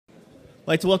I'd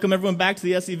like to welcome everyone back to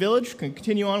the SE Village.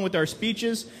 Continue on with our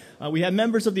speeches. We have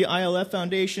members of the ILF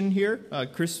Foundation here.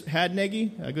 Chris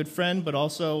Hadnagy, a good friend, but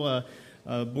also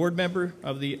a board member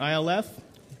of the ILF,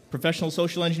 professional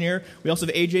social engineer. We also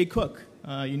have AJ Cook.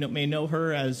 You may know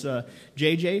her as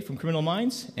JJ from Criminal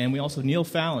Minds. And we also have Neil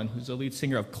Fallon, who's the lead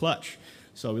singer of Clutch.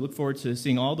 So we look forward to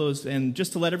seeing all those. And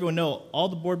just to let everyone know, all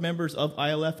the board members of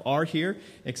ILF are here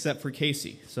except for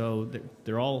Casey. So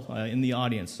they're all in the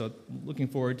audience. So looking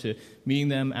forward to meeting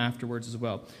them afterwards as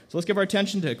well. So let's give our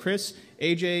attention to Chris,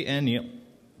 AJ, and Neil.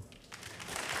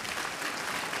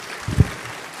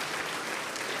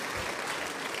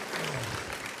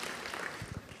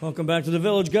 Welcome back to the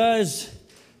Village, guys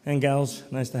and gals.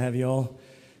 Nice to have you all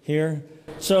here.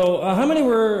 So how many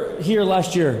were here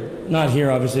last year? Not here,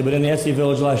 obviously, but in the SE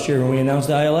Village last year when we announced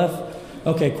the ILF?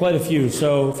 Okay, quite a few.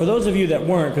 So for those of you that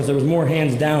weren't, because there was more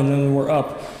hands down than there were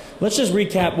up, let's just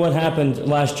recap what happened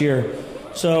last year.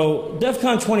 So DEF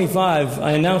CON 25,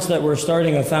 I announced that we're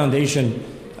starting a foundation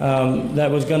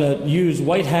that was going to use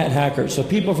white hat hackers. So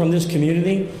people from this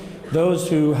community, those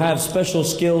who have special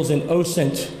skills in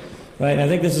OSINT, right? And I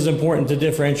think this is important to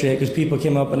differentiate because people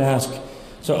came up and asked.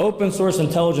 So open source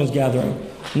intelligence gathering,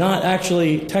 not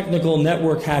actually technical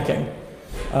network hacking.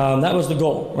 That was the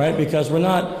goal, right? Because we're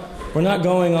not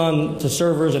going on to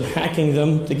servers and hacking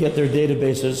them to get their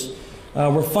databases.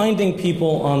 We're finding people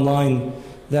online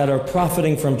that are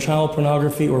profiting from child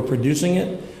pornography or producing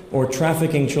it, or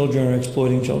trafficking children or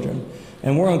exploiting children.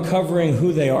 And we're uncovering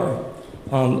who they are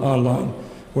online.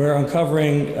 We're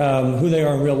uncovering who they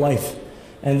are in real life.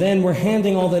 And then we're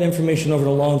handing all that information over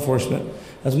to law enforcement.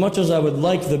 As much as I would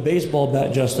like the baseball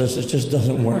bat justice, it just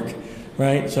doesn't work,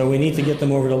 right? So we need to get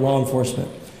them over to law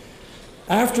enforcement.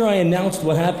 After I announced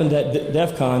what happened at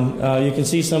DEF CON, you can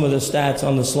see some of the stats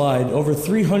on the slide. Over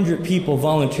 300 people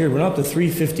volunteered. We're up to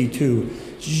 352.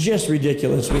 It's just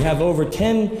ridiculous. We have over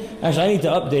 10, actually I need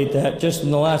to update that. Just in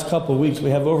the last couple of weeks,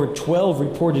 we have over 12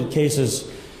 reported cases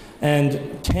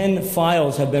and 10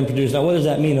 files have been produced. Now what does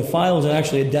that mean? A file is an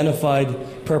actually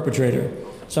identified perpetrator,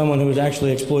 someone who is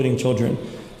actually exploiting children.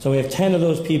 So we have 10 of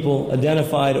those people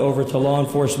identified over to law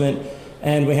enforcement,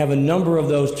 and we have a number of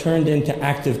those turned into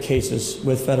active cases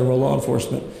with federal law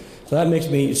enforcement. So that makes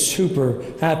me super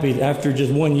happy after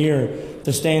just 1 year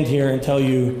to stand here and tell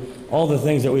you all the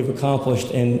things that we've accomplished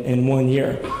in 1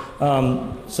 year.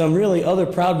 Some really other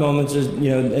proud moments is,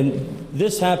 and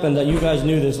this happened, that you guys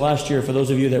knew this last year for those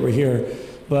of you that were here,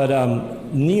 but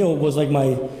Neil was like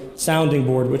my sounding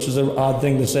board, which is an odd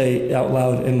thing to say out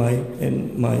loud in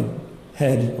my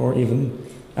head, or even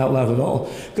out loud at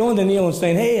all. Going to Neil and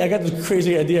saying, hey, I got this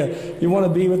crazy idea. You want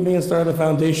to be with me and start a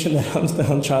foundation that hunts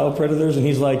down child predators? And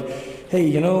he's like,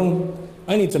 hey,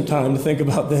 I need some time to think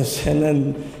about this. And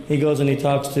then he goes and he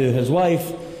talks to his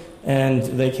wife, and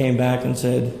they came back and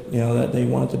said, that they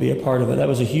wanted to be a part of it. That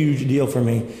was a huge deal for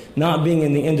me. Not being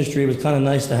in the industry, it was kind of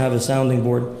nice to have a sounding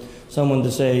board, someone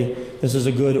to say, this is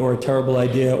a good or a terrible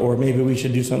idea, or maybe we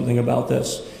should do something about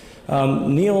this.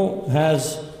 Neil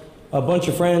has a bunch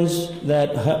of friends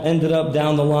that ended up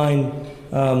down the line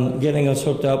getting us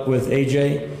hooked up with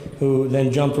AJ, who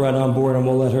then jumped right on board, and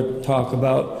we'll let her talk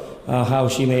about how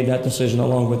she made that decision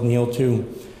along with Neil too.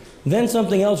 Then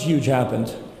something else huge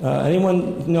happened.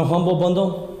 Anyone know Humble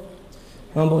Bundle?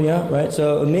 Humble, yeah, right?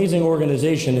 So amazing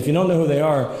organization. If you don't know who they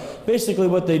are, basically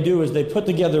what they do is they put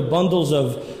together bundles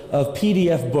of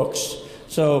PDF books.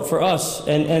 So for us,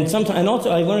 and sometimes, and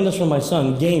also I learned this from my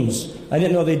son, games. I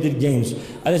didn't know they did games.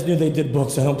 I just knew they did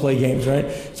books. I don't play games, right?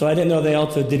 So I didn't know they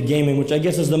also did gaming, which I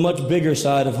guess is the much bigger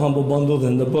side of Humble Bundle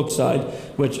than the book side,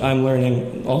 which I'm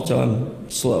learning. Also, I'm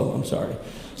slow, I'm sorry.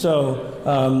 So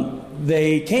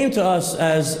they came to us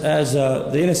as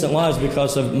The Innocent Lives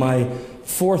because of my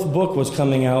 4th book was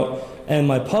coming out, and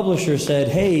my publisher said,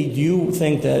 hey, do you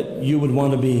think that you would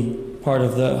want to be part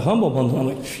of the Humble Bundle? I'm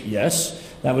like, yes,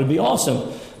 that would be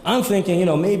awesome. I'm thinking,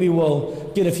 maybe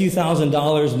we'll get a few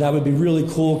 $1,000s, and that would be really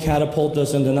cool, catapult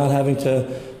us into not having to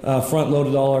front load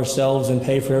it all ourselves and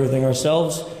pay for everything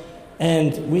ourselves.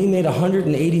 And we made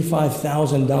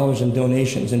 $185,000 in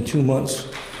donations in 2 months.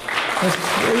 That's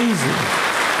crazy.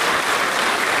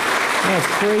 That's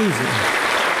crazy.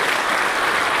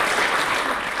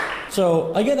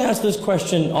 So I get asked this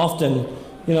question often,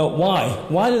 why?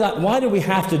 Why do we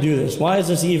have to do this? Why is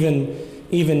this even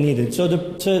needed? So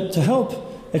to help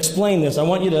explain this, I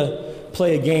want you to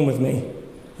play a game with me,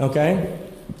 okay?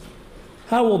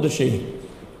 How old is she?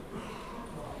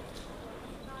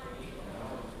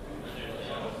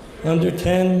 Under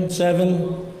 10,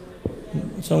 7?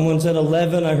 Someone said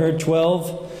 11, I heard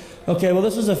 12. Okay, well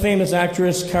this is a famous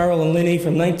actress, Carolyn Linney,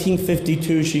 from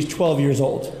 1952. She's 12 years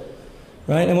old,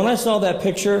 right? And when I saw that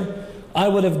picture, I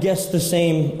would have guessed the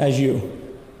same as you.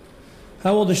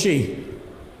 How old is she?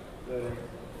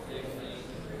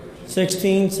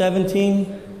 16,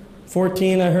 17,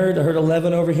 14 I heard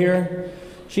 11 over here.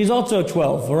 She's also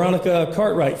 12, Veronica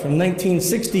Cartwright from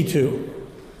 1962.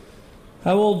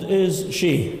 How old is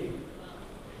she?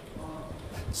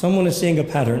 Someone is seeing a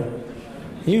pattern.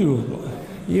 You,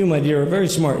 my dear, are very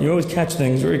smart. You always catch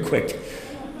things very quick.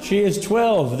 She is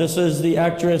 12. This is the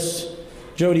actress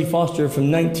Jodie Foster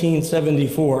from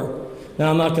 1974.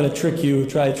 Now, I'm not going to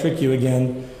try to trick you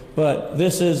again, but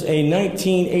this is a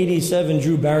 1987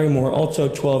 Drew Barrymore, also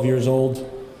 12 years old.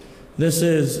 This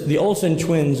is the Olsen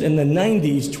twins in the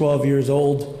 90s, 12 years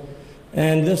old,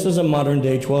 and this is a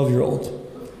modern-day 12-year-old.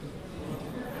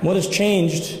 What has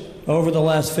changed over the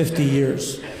last 50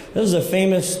 years? This is a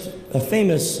famous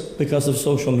because of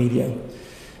social media.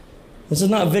 This is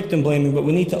not victim blaming, but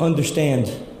we need to understand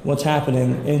what's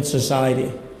happening in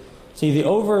society. See, the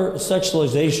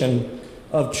over-sexualization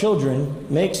of children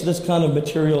makes this kind of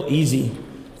material easy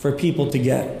for people to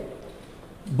get.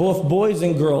 Both boys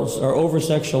and girls are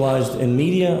over-sexualized in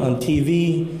media, on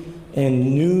TV,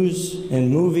 in news, in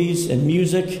movies, in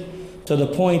music, to the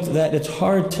point that it's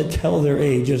hard to tell their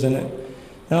age, isn't it?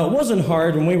 Now, it wasn't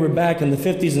hard when we were back in the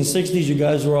 50s and 60s. You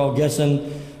guys were all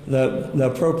guessing the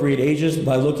appropriate ages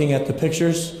by looking at the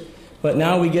pictures. But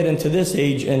now we get into this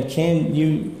age, and can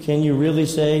you really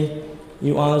say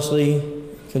you honestly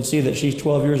can see that she's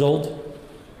 12 years old?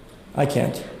 I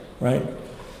can't, right?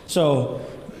 So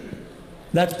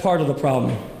that's part of the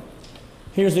problem.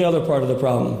 Here's the other part of the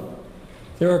problem.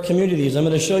 There are communities. I'm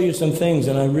going to show you some things,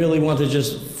 and I really want to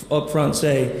just up front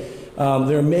say,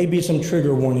 there may be some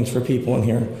trigger warnings for people in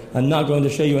here. I'm not going to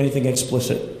show you anything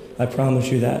explicit. I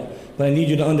promise you that. But I need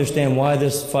you to understand why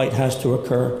this fight has to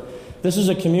occur. This is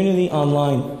a community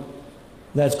online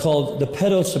that's called the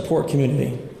Pedo Support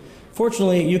Community.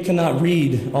 Fortunately, you cannot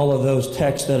read all of those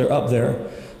texts that are up there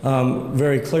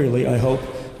very clearly, I hope.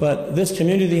 But this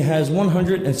community has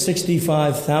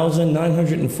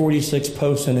 165,946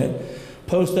 posts in it.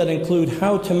 Posts that include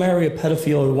how to marry a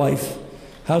pedophile wife,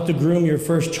 how to groom your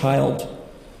first child,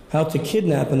 how to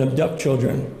kidnap and abduct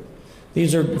children.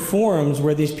 These are forums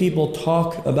where these people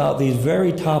talk about these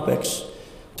very topics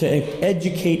to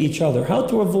educate each other, how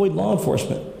to avoid law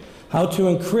enforcement, how to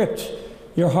encrypt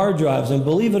your hard drives. And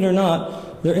believe it or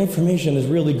not, their information is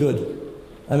really good.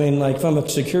 I mean, like from a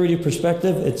security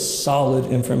perspective, it's solid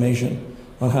information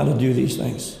on how to do these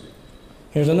things.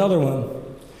 Here's another one.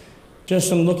 Just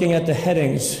from looking at the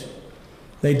headings,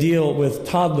 they deal with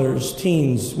toddlers,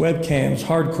 teens, webcams,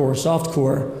 hardcore,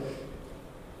 softcore.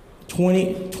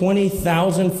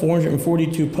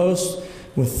 20,442 posts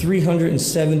with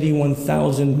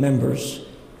 371,000 members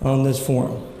on this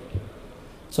forum.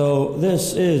 So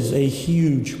this is a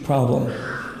huge problem,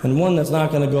 and one that's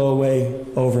not going to go away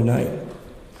overnight.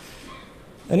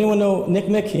 Anyone know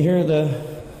NCMEC? You hear the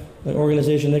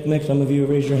organization NCMEC? Some of you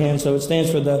raise your hand. So it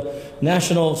stands for the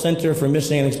National Center for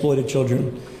Missing and Exploited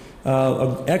Children.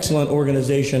 An excellent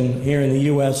organization here in the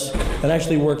U.S. that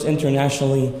actually works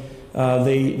internationally.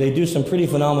 They do some pretty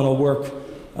phenomenal work.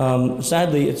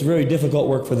 Sadly, it's very difficult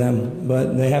work for them,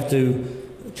 but they have to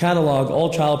catalog all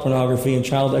child pornography and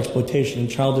child exploitation and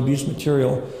child abuse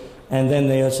material, and then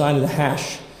they assign it a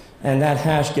hash. And that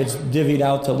hash gets divvied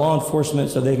out to law enforcement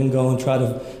so they can go and try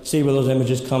to see where those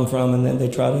images come from, and then they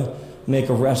try to make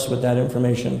arrests with that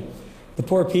information. The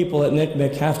poor people at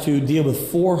NCMEC have to deal with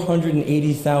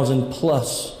 480,000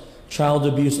 plus child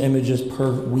abuse images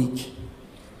per week.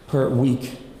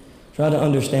 Try to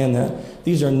understand that.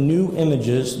 These are new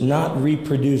images, not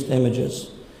reproduced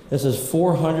images. This is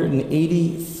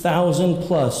 480,000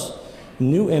 plus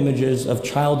new images of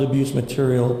child abuse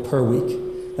material per week.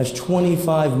 That's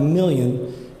 25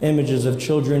 million images of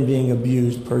children being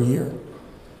abused per year.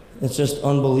 It's just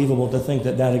unbelievable to think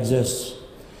that that exists.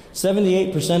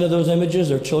 78% of those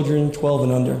images are children 12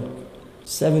 and under.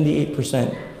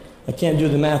 78%. I can't do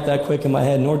the math that quick in my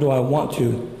head, nor do I want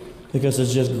to, because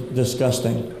it's just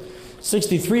disgusting.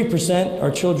 63% are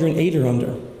children 8 or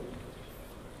under.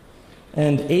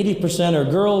 And 80% are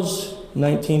girls,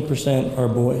 19% are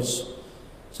boys.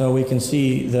 So we can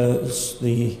see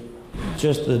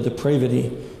just the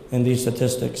depravity in these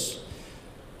statistics.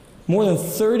 More than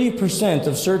 30%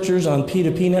 of searchers on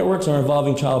P2P networks are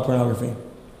involving child pornography.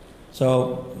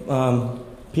 So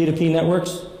P2P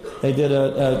networks, they did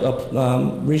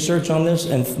a research on this,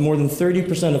 and more than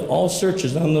 30% of all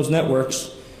searches on those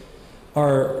networks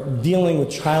are dealing with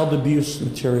child abuse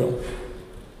material.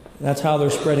 That's how they're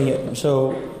spreading it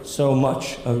so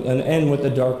much, and with the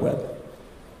dark web.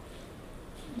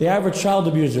 The average child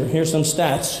abuser, here's some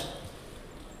stats.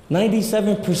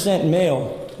 97%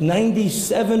 male,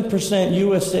 97%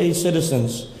 USA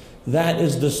citizens. That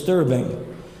is disturbing.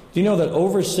 Do you know that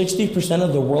over 60%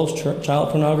 of the world's child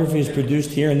pornography is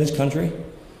produced here in this country?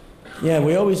 Yeah,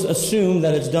 we always assume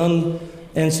that it's done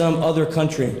in some other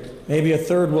country, maybe a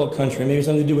third world country, maybe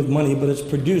something to do with money, but it's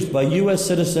produced by US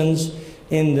citizens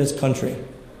in this country.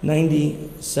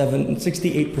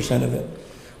 68% of it.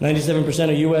 97%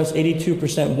 are US,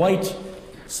 82% white,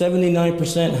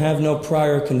 79% have no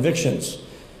prior convictions.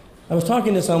 I was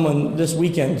talking to someone this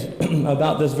weekend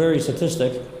about this very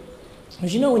statistic.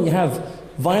 Because you know, when you have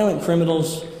violent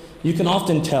criminals, you can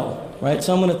often tell, right?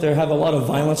 Someone, if they have a lot of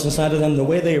violence inside of them, the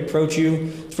way they approach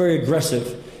you, it's very aggressive.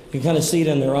 You can kind of see it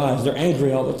in their eyes. They're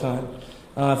angry all the time.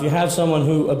 If you have someone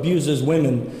who abuses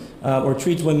women or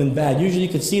treats women bad, usually you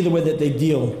can see the way that they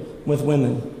deal with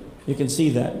women. You can see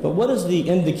that. But what is the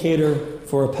indicator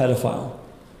for a pedophile?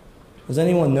 Does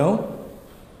anyone know?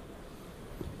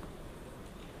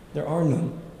 There are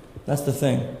none. That's the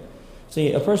thing.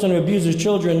 See, a person who abuses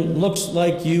children looks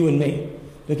like you and me,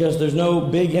 because there's no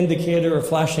big indicator or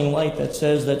flashing light that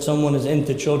says that someone is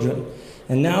into children.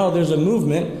 And now there's a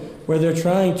movement where they're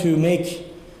trying to make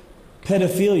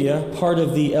pedophilia part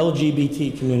of the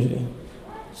LGBT community.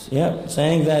 Yeah,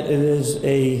 saying that it is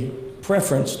a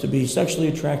preference to be sexually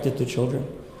attracted to children.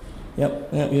 Yep,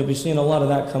 you'll be seeing a lot of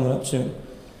that coming up soon.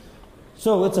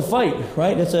 So it's a fight,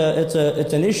 right? It's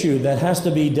an issue that has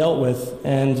to be dealt with,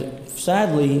 and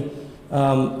sadly,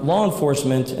 law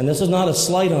enforcement, and this is not a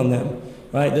slight on them,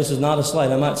 right? This is not a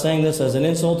slight. I'm not saying this as an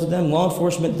insult to them. Law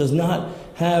enforcement does not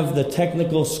have the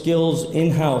technical skills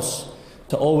in-house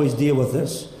to always deal with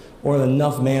this, or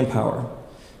enough manpower.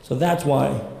 So that's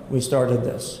why we started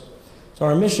this. So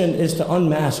our mission is to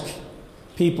unmask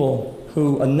people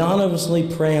who anonymously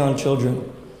prey on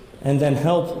children and then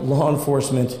help law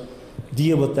enforcement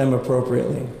deal with them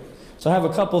appropriately. So I have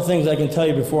a couple things I can tell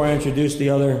you before I introduce the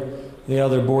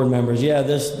other board members. Yeah,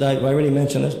 I already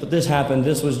mentioned this, but this happened.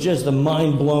 This was just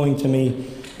mind-blowing to me.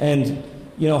 And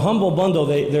you know, Humble Bundle,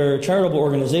 they're a charitable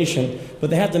organization, but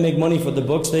they have to make money for the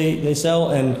books they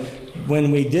sell. And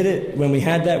when we did it, when we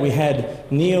had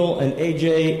Neil and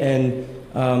AJ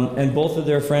and both of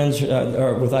their friends with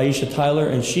Aisha Tyler,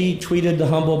 and she tweeted the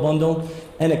Humble Bundle,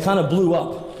 and it kind of blew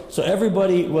up. So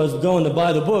everybody was going to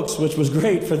buy the books, which was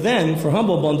great for them, for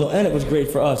Humble Bundle, and it was great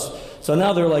for us. So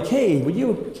now they're like, hey, would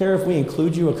you care if we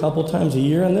include you a couple times a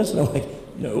year in this? And I'm like,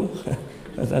 no.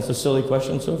 That's a silly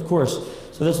question, so of course.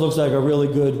 So this looks like a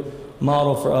really good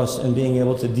model for us in being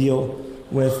able to deal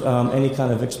with any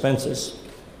kind of expenses.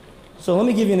 So let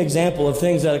me give you an example of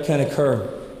things that can occur.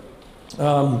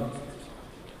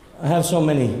 I have so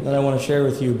many that I want to share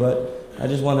with you, but I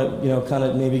just want to, kind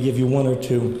of maybe give you one or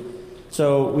two.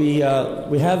 So we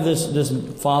have this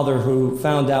father who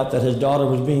found out that his daughter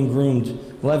was being groomed,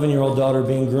 11-year-old daughter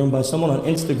being groomed by someone on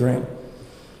Instagram.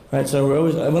 Right?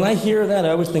 So when I hear that, I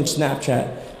always think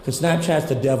Snapchat, because Snapchat's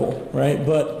the devil, right?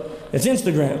 But it's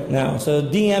Instagram now. So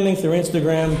DMing through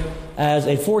Instagram as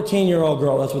a 14-year-old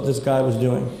girl, that's what this guy was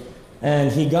doing.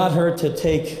 And he got her to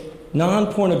take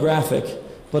non-pornographic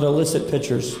but illicit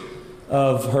pictures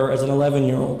of her as an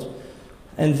 11-year-old.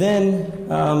 And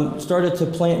then started to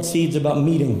plant seeds about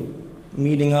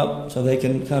meeting up so they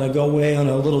can kind of go away on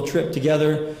a little trip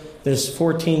together. This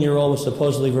 14-year-old was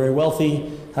supposedly very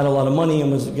wealthy, had a lot of money,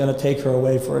 and was going to take her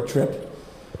away for a trip.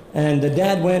 And the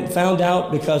dad found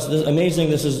out, because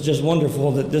this is just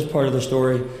wonderful, that this part of the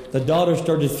story, the daughter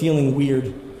started feeling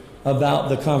weird about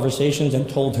the conversations and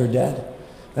told her dad.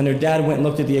 And her dad went and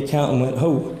looked at the account and went,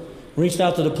 oh, reached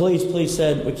out to the police. Police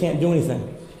said, we can't do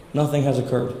anything. Nothing has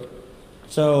occurred.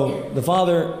 So the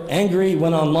father, angry,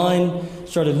 went online,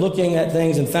 started looking at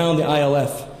things and found the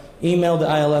ILF, emailed the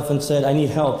ILF and said, I need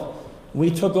help.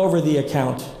 We took over the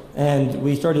account and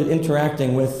we started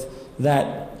interacting with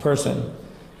that person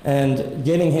and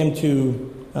getting him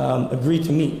to agree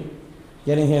to meet,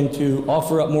 getting him to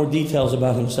offer up more details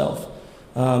about himself,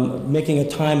 making a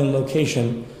time and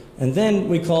location. And then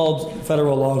we called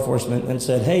federal law enforcement and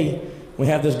said, hey, we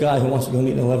have this guy who wants to go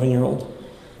meet an 11-year-old.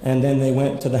 And then they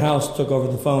went to the house, took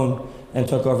over the phone, and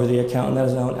took over the account, and that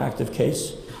is now an active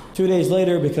case. 2 days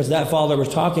later, because that father was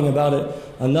talking about it,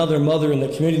 another mother in the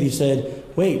community said,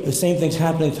 wait, the same thing's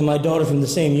happening to my daughter from the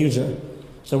same user.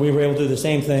 So we were able to do the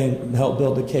same thing and help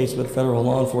build the case with federal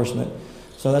law enforcement.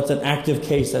 So that's an active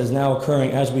case that is now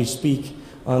occurring as we speak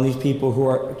on these people who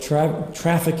are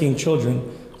trafficking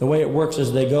children. The way it works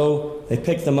is they go, they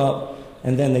pick them up,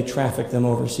 and then they traffic them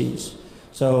overseas.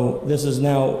 So this is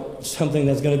now something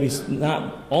that's going to be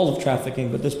not all of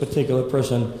trafficking, but this particular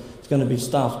person is going to be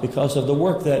stopped because of the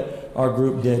work that our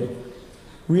group did.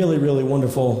 Really, really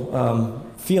wonderful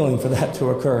feeling for that to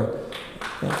occur.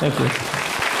 Yeah, thank you.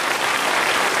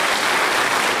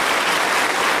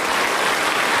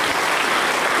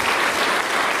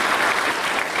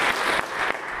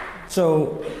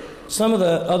 So some of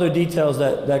the other details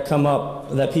that come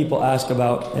up that people ask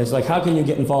about is like, how can you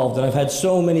get involved? And I've had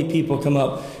so many people come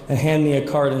up and hand me a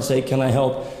card and say, can I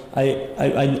help?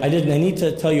 I need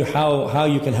to tell you how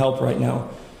you can help right now.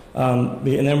 And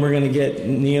then we're going to get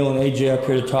Neil and AJ up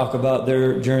here to talk about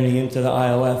their journey into the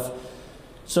ILF.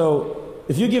 So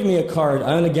if you give me a card,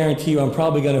 I'm going to guarantee you I'm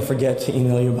probably going to forget to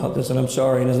email you about this, and I'm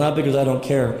sorry, and it's not because I don't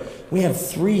care. We have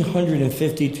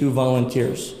 352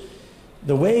 volunteers.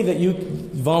 The way that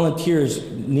volunteers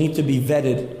need to be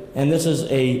vetted, and this is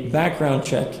a background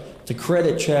check, it's a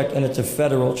credit check, and it's a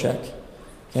federal check.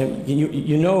 And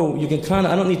you know, you can kind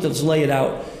of, I don't need to just lay it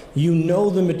out. You know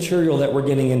the material that we're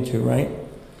getting into, right?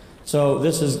 So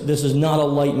this is not a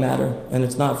light matter, and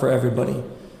it's not for everybody.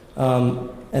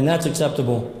 And that's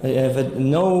acceptable.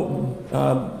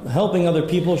 Helping other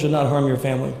people should not harm your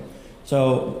family.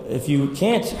 So if you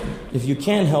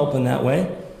can help in that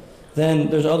way, then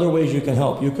there's other ways you can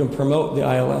help. You can promote the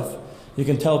ILF. You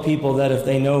can tell people that if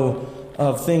they know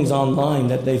of things online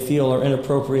that they feel are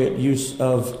inappropriate use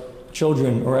of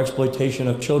children or exploitation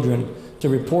of children, to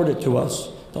report it to us,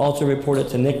 to also report it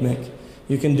to NCMEC.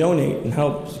 You can donate and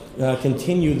help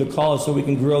continue the cause so we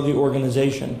can grow the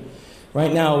organization.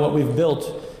 Right now, what we've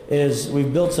built is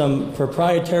we've built some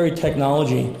proprietary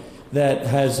technology that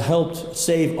has helped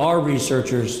save our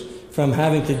researchers from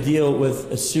having to deal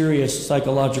with a serious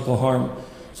psychological harm.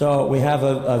 So we have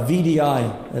a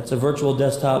VDI, that's a virtual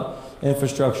desktop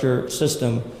infrastructure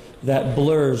system that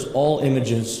blurs all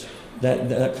images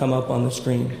that come up on the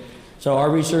screen. So our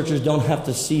researchers don't have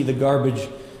to see the garbage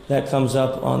that comes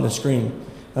up on the screen.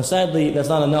 Now sadly, that's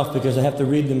not enough because they have to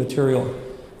read the material.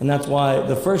 And that's why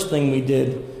the first thing we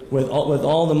did with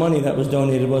all the money that was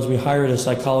donated was we hired a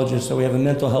psychologist. So we have a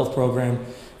mental health program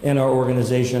in our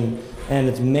organization, and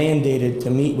it's mandated to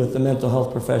meet with the mental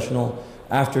health professional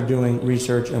after doing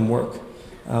research and work,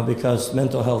 because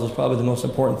mental health is probably the most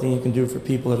important thing you can do for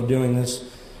people that are doing this.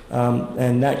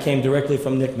 And that came directly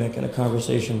from NCMEC in a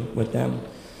conversation with them.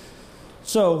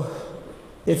 So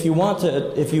if you want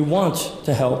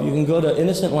to help, you can go to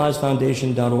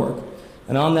InnocentLivesFoundation.org.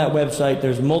 And on that website,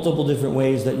 there's multiple different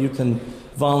ways that you can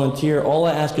volunteer. All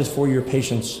I ask is for your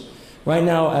patience. Right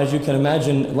now, as you can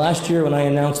imagine, last year when I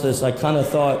announced this, I kind of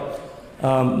thought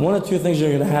one of two things are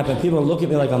going to happen. People are looking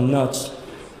at me like I'm nuts,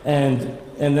 and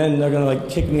then they're going to like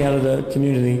kick me out of the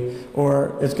community,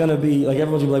 or it's going to be like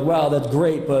everyone's going to be like, wow, that's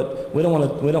great, but we don't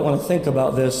want to think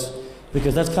about this,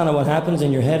 because that's kind of what happens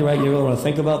in your head, right? You really want to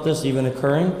think about this even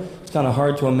occurring. It's kind of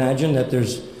hard to imagine that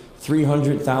there's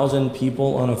 300,000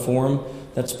 people on a forum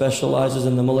that specializes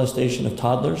in the molestation of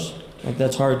toddlers. Like,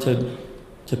 that's hard to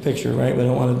picture, right? We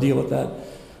don't want to deal with that.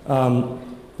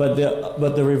 But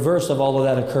the reverse of all of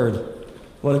that occurred.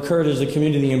 What occurred is the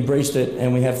community embraced it,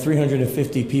 and we have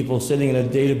 350 people sitting in a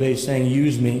database saying,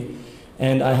 use me.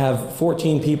 And I have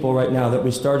 14 people right now that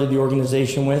we started the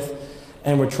organization with,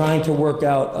 and we're trying to work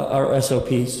out our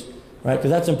SOPs, right?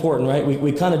 Because that's important, right?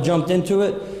 We kind of jumped into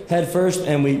it head first,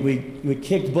 and we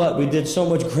kicked butt. We did so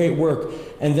much great work,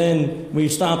 and then we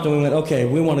stopped and we went, okay,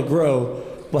 we want to grow.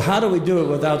 But how do we do it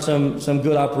without some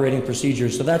good operating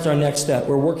procedures? So that's our next step.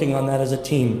 We're working on that as a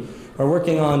team. We're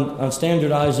working on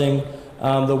standardizing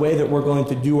the way that we're going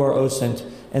to do our OSINT.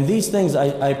 And these things,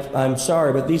 I'm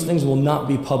sorry, but these things will not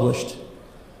be published.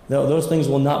 Those things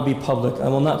will not be public. I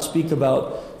will not speak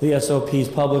about the SOPs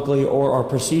publicly or our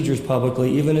procedures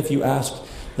publicly, even if you ask.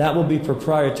 That will be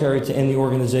proprietary to any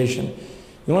organization.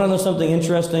 You want to know something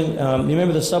interesting? You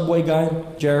remember the Subway guy,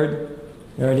 Jared?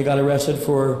 He got arrested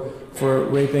for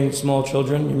raping small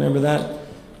children. You remember that?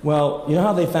 Well, you know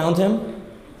how they found him?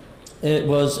 It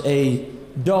was a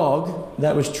dog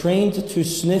that was trained to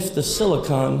sniff the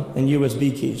silicon and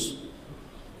USB keys.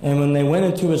 And when they went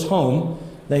into his home,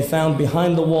 they found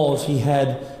behind the walls he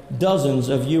had dozens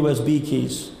of USB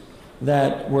keys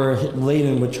that were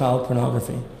laden with child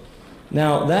pornography.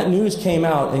 Now, that news came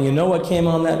out, and you know what came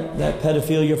on that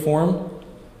pedophilia forum?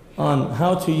 On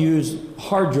how to use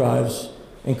hard drives,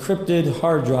 encrypted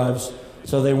hard drives,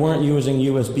 so they weren't using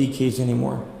USB keys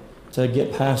anymore to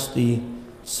get past the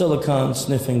silicon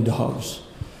sniffing dogs.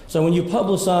 So when you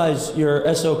publicize your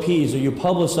SOPs, or you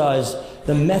publicize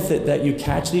the method that you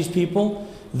catch these people,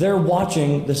 they're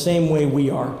watching the same way we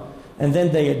are. And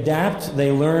then they adapt,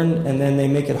 they learn, and then they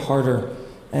make it harder.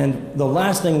 And the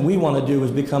last thing we want to do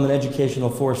is become an educational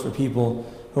force for people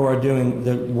who are doing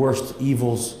the worst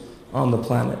evils on the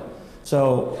planet.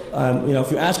 So,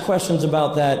 if you ask questions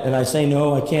about that and I say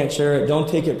no, I can't share it, don't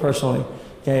take it personally.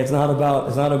 Okay, it's not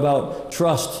about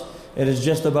trust. It is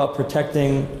just about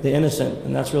protecting the innocent,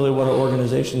 and that's really what our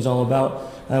organization is all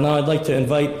about. And now I'd like to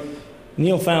invite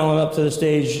Neil Fallon up to the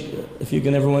stage. If you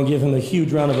can, everyone give him a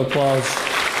huge round of applause.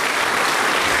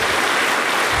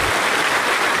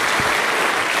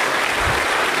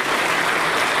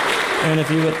 And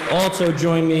if you would also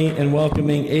join me in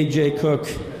welcoming A.J. Cook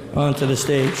onto the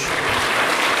stage.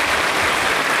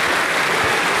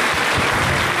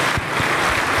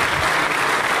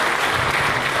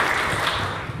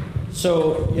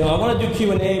 So, I want to do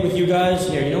Q&A with you guys.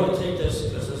 Here, you know what? Take this,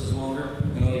 because this is longer,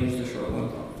 and I'll use the short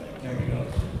one. There we go.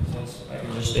 I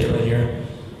can just stay right here.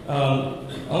 I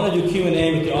want to do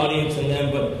Q&A with the audience and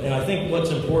them, and I think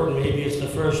what's important maybe is to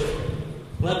first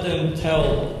let them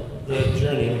tell the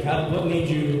journey. Like, what made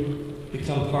you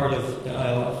become part of the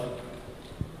ILF?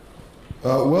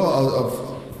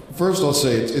 First I'll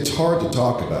say it's hard to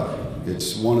talk about.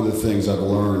 It's one of the things I've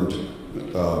learned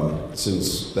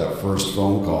since that first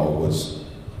phone call I'm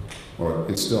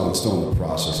still in the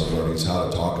process of learning is how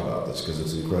to talk about this, because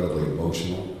it's incredibly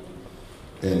emotional.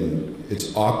 And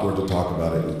it's awkward to talk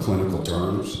about it in clinical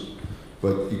terms,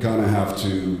 but you kind of have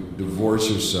to divorce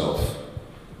yourself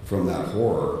from that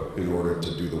horror in order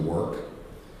to do the work.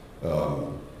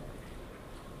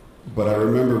 But I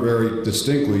remember very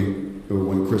distinctly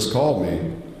when Chris called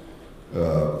me, I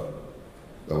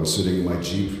was sitting in my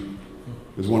Jeep.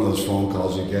 It was one of those phone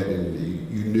calls you get, and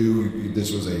you knew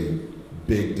this was a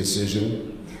big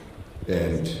decision,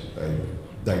 and I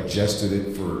digested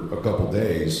it for a couple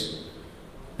days,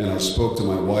 and I spoke to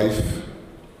my wife,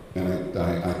 and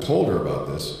I told her about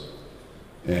this,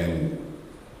 and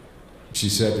she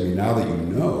said to me, now that you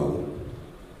know,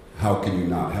 how can you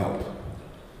not help?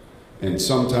 And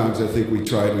sometimes I think we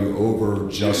try to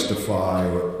over-justify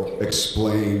or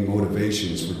explain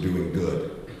motivations for doing good.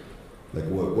 Like,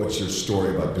 what's your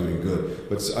story about doing good?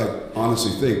 But I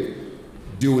honestly think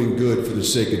doing good for the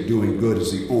sake of doing good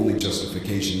is the only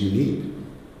justification you need.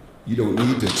 You don't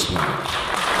need to explain it.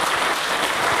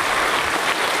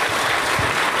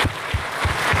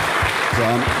 So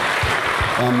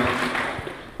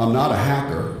I'm not a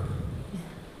hacker,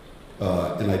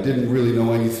 and I didn't really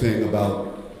know anything about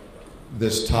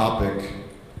this topic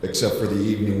except for the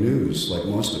evening news, like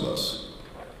most of us.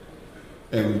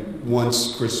 And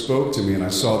once Chris spoke to me and I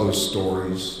saw those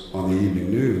stories on the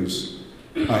evening news,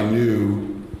 I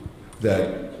knew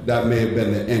that that may have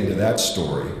been the end of that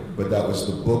story, but that was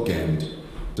the bookend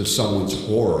to someone's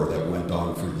horror that went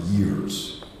on for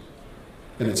years.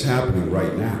 And it's happening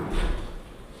right now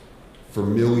for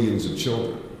millions of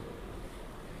children.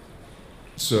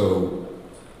 So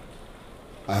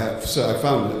I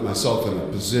found myself in a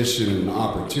position and an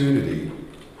opportunity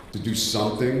to do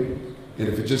something, and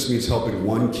if it just means helping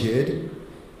one kid,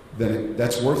 then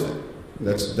that's worth it.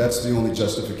 That's the only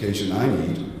justification I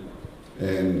need.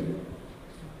 And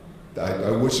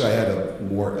I wish I had a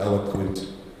more eloquent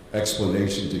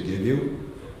explanation to give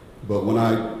you, but when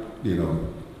I,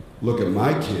 look at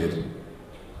my kid,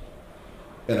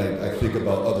 and I think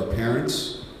about other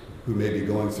parents who may be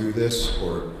going through this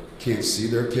or can't see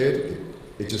their kid,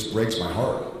 it just breaks my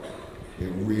heart. It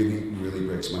really, really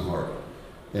breaks my heart.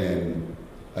 And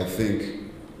I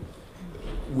think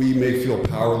we may feel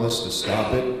powerless to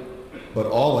stop it, but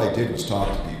all I did was talk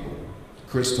to people.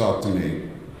 Chris talked to me,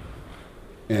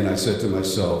 and I said to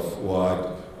myself,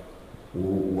 well,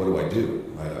 what do I do?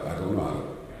 I don't know how to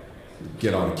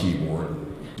get on a keyboard and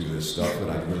do this stuff,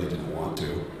 and I really didn't want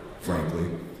to, frankly.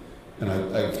 And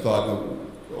I've thought,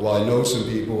 well, I know some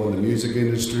people in the music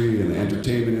industry and the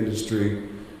entertainment industry,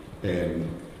 and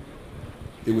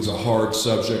it was a hard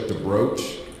subject to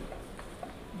broach,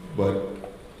 but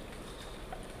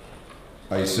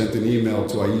I sent an email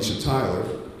to Aisha Tyler,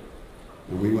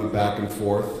 and we went back and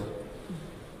forth,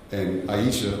 and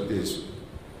Aisha is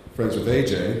friends with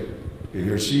AJ, and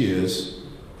here she is,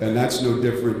 and that's no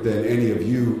different than any of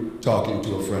you talking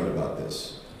to a friend about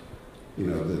this.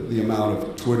 The amount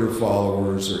of Twitter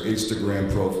followers or Instagram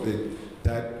profile,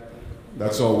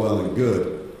 that's all well and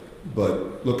good,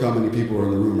 but look how many people are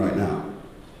in the room right now,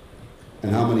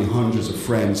 and how many hundreds of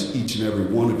friends each and every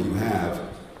one of you have,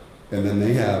 and then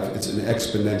it's an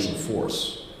exponential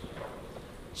force.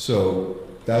 So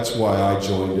that's why I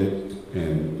joined it,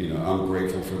 and I'm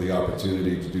grateful for the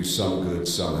opportunity to do some good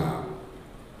somehow.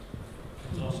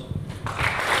 That's awesome.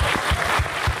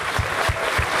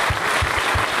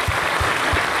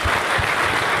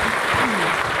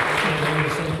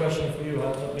 Same question for you.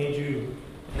 What made you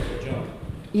take the jump?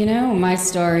 My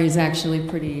story is actually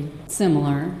pretty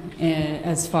similar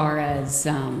as far as,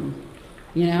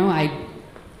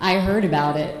 I heard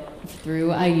about it through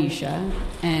Aisha,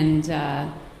 and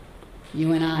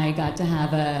you and I got to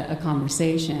have a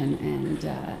conversation, and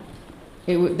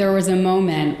there was a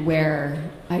moment where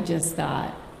I just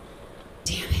thought,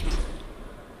 damn it,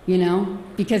 you know,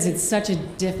 because it's such a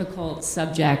difficult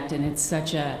subject and it's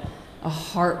such a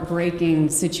heartbreaking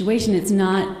situation. It's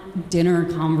not dinner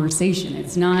conversation.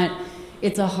 It's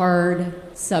a hard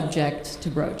subject to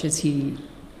broach, as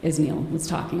Neil was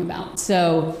talking about.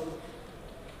 So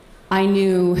I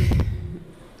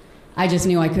just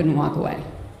knew I couldn't walk away.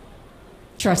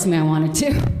 Trust me, I wanted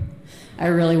to. I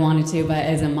really wanted to, but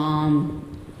as a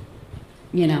mom,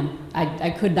 you know, I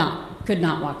could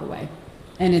not walk away.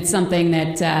 And it's something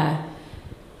that,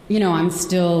 you know, I'm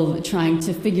still trying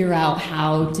to figure out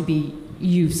how to be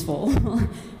useful.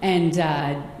 And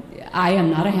I am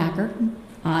not a hacker.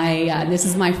 This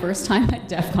is my first time at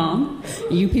DEF CON.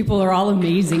 You people are all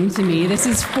amazing to me. This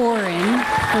is foreign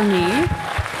for me.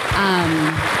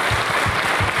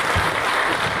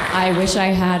 I wish I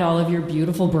had all of your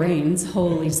beautiful brains,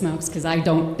 holy smokes, because I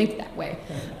don't think that way.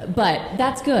 But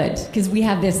that's good, because we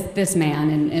have this man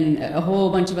and a whole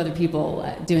bunch of other people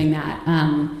doing that.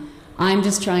 I'm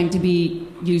just trying to be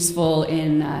useful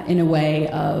in a way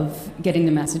of getting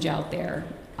the message out there.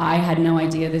 I had no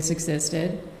idea this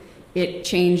existed. It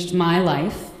changed my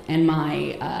life and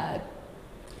my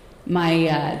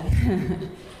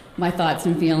my thoughts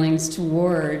and feelings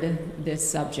toward this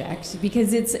subject,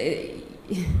 because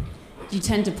you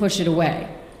tend to push it away.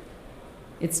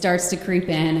 It starts to creep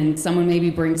in, and someone maybe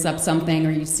brings up something,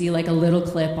 or you see like a little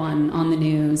clip on the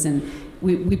news, and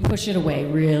we push it away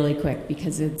really quick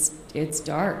because it's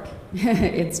dark.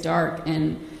 It's dark,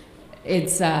 and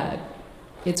it's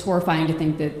horrifying to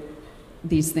think that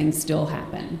these things still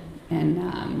happen,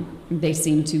 and they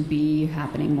seem to be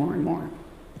happening more and more,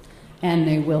 and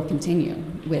they will continue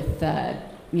with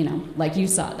you know, like you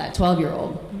saw that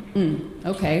 12-year-old.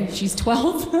 Okay, she's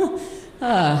 12.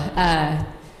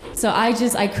 So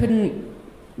I couldn't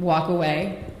walk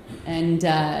away, and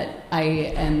I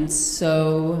am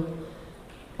so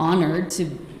honored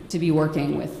to be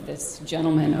working with this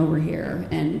gentleman over here,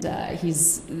 and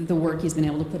the work he's been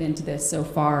able to put into this so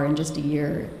far in just a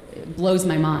year, it blows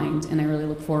my mind, and I really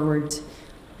look forward,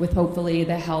 with hopefully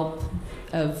the help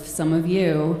of some of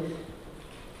you,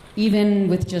 even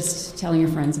with just telling your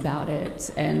friends about it,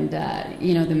 and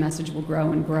you know, the message will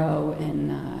grow and grow,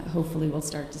 and hopefully we'll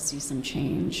start to see some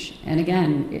change. And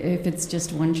again, if it's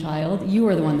just one child, you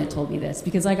are the one that told me this,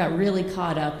 because I got really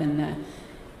caught up in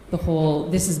the whole,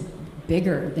 this is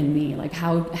bigger than me, like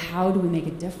how do we make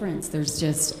a difference? There's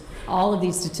just, all of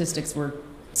these statistics were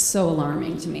so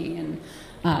alarming to me, and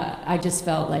I just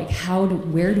felt like,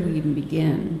 where do we even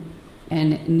begin?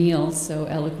 And Neil so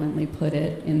eloquently put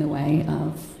it in the way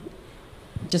of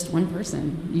just one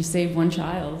person. You save one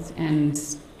child, and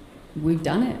we've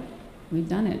done it. We've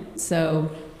done it.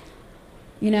 So,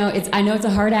 you know, I know it's a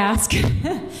hard ask.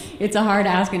 It's a hard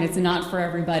ask, and it's not for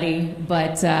everybody,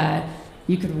 but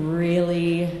you could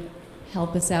really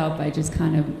help us out by just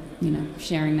kind of, you know,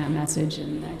 sharing that message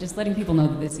and just letting people know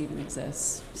that this even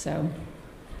exists. So,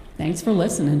 thanks for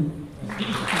listening.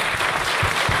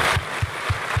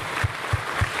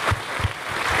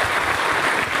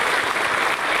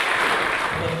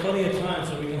 Plenty of time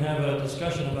so we can have a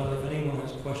discussion about if anyone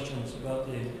has questions about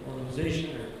the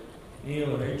organization, or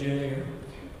Neil, or AJ, or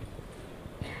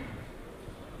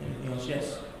anything else.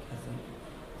 Yes, I think.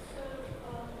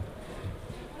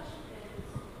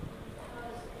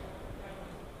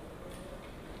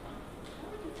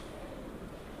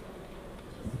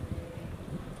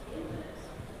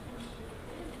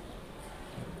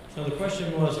 So the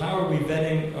question was, how are we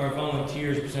vetting our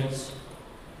volunteers since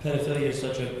pedophilia is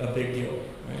such a big deal,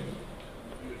 right?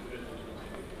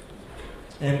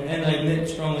 And I admit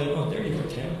strongly, oh, there you go,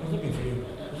 Tim. I was looking for you.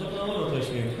 I was looking all over the place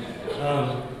for you.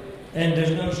 And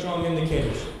there's no strong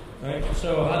indicators, right?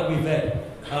 So how do we vet?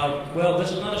 Well,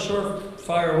 this is not a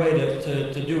surefire way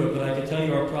to do it, but I can tell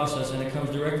you our process, and it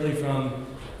comes directly from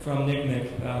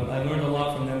NCMEC. I learned a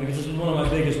lot from them, because this is one of my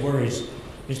biggest worries.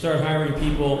 You start hiring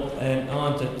people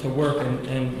to work,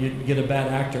 and you get a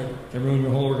bad actor to ruin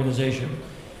your whole organization.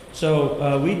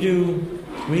 So we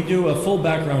do a full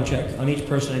background check on each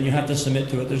person, and you have to submit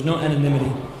to it. There's no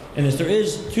anonymity in this. There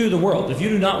is to the world. If you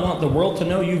do not want the world to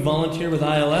know you volunteer with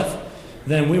ILF,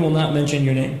 then we will not mention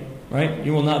your name, right?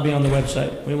 You will not be on the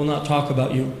website. We will not talk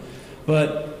about you.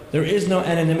 But there is no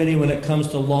anonymity when it comes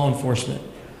to law enforcement.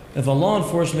 If a law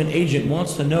enforcement agent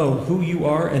wants to know who you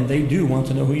are, and they do want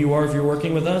to know who you are if you're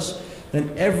working with us,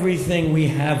 then everything we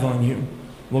have on you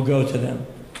will go to them,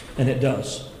 and it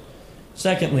does.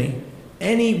 Secondly,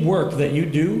 any work that you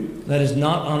do that is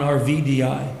not on our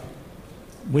VDI,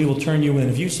 we will turn you in.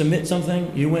 If you submit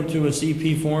something, you went to a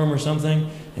CP forum or something,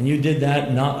 and you did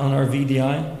that not on our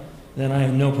VDI, then I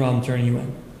have no problem turning you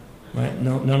in, right?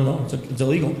 No, none at all. It's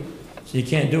illegal, so you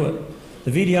can't do it.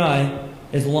 The VDI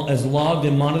is logged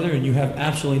and monitored, and you have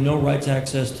absolutely no rights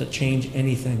access to change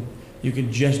anything. You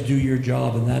can just do your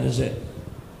job, and that is it.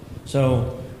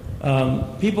 So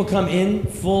people come in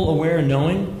full aware,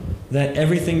 knowing that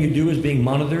everything you do is being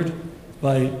monitored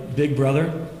by Big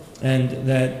Brother, and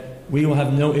that we will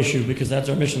have no issue, because that's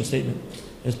our mission statement,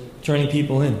 is turning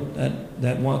people in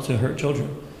that want to hurt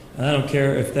children. And I don't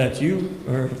care if that's you,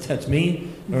 or if that's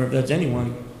me, or if that's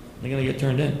anyone, they're going to get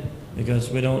turned in, because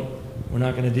we're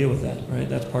not going to deal with that, right?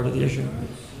 That's part of the issue.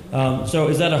 So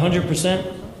is that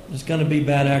 100%? There's going to be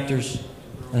bad actors.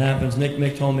 It happens.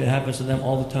 Mick told me it happens to them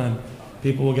all the time.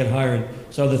 People will get hired.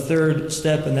 So the third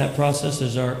step in that process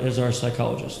is our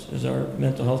psychologist, is our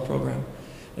mental health program,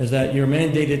 is that you're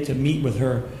mandated to meet with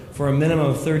her for a minimum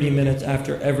of 30 minutes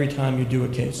after every time you do a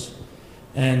case.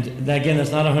 And that, again,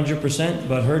 that's not 100%,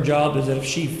 but her job is that if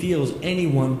she feels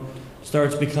anyone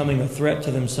starts becoming a threat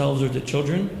to themselves or to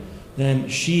children, then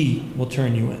she will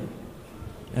turn you in.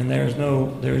 And there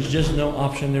is just no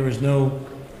option, there is no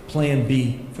plan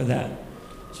B for that.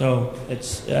 So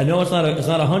I know it's not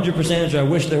 100%, I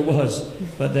wish there was,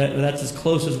 but that's as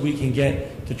close as we can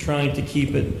get to trying to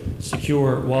keep it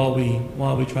secure while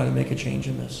we try to make a change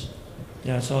in this.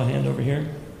 Yeah, I saw a hand over here.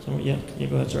 Yeah,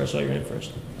 go ahead, sir. I saw your hand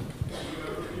first. You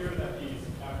hear that these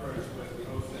efforts with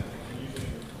OSINT and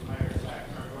using higher tech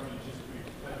are going to just be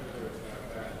competitors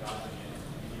that are adopting it.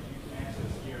 If you can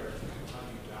access here, how do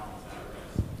you balance that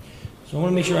risk? So I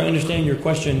want to make sure I understand your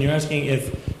question. You're asking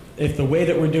if the way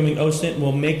that we're doing OSINT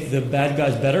will make the bad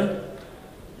guys better?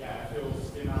 Yeah, if it will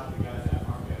spin out the guys that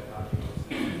aren't adopting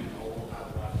OSINT, and we'll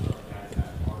have left our guys that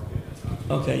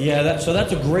aren't. Okay, yeah, so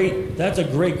that's a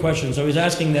great question. So he's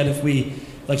asking that if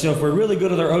we're really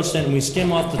good at our OSINT and we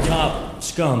skim off the top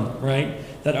scum, right,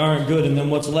 that aren't good, and then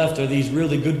what's left are these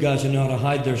really good guys who know how to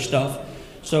hide their stuff.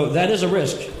 So that is a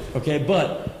risk, okay,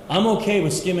 but I'm okay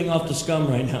with skimming off the scum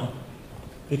right now,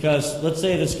 because let's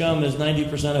say the scum is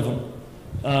 90% of them.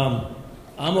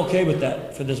 I'm okay with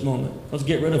that for this moment. Let's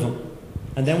get rid of them,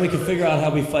 and then we can figure out how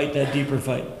we fight that deeper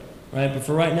fight, right? But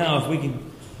for right now, if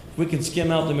we can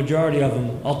skim out the majority of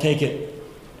them, I'll take it.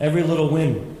 Every little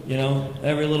win,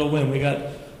 every little win. We got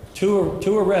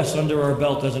two arrests under our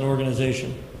belt as an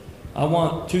organization. I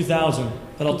want 2,000,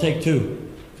 but I'll take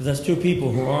 2, because that's 2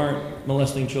 people who aren't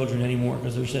molesting children anymore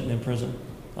because they're sitting in prison.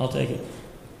 I'll take it.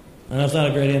 And that's not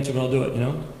a great answer, but I'll do it,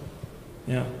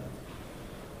 Yeah.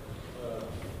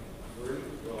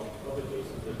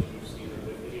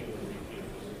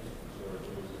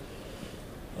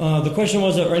 The question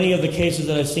was, are any of the cases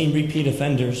that I've seen repeat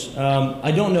offenders?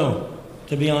 I don't know,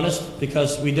 to be honest,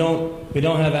 because we don't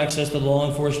have access to law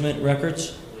enforcement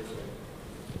records.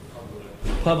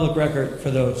 Public record for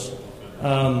those.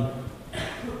 I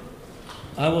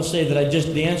will say that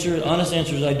the honest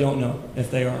answer is I don't know if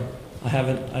they are.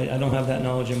 I don't have that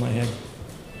knowledge in my head.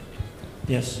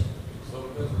 Yes. So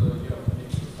because you have to meet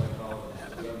with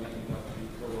psychologists, does that mean you have to be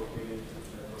co-located?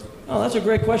 Oh, that's a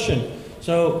great question.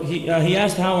 So he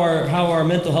asked how our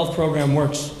mental health program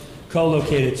works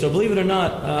co-located. So believe it or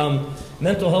not,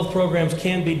 mental health programs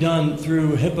can be done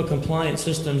through HIPAA compliant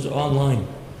systems online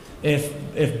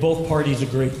if both parties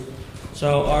agree.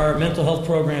 So our mental health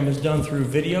program is done through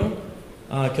video.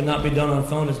 It cannot be done on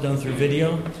phone. It's done through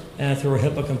video and through a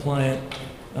HIPAA compliant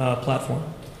platform.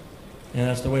 And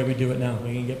that's the way we do it now.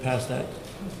 We can get past that.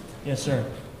 Yes, sir.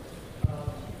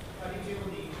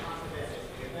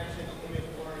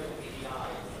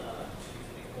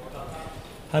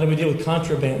 How do we deal with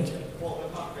contraband?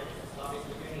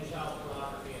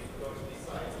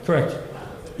 Correct.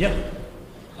 Yep.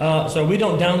 So we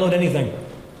don't download anything.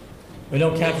 We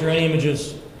don't capture any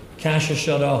images. Cache is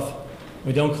shut off.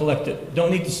 We don't collect it. Don't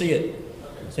need to see it.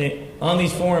 See, on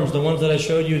these forums, the ones that I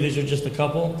showed you, these are just a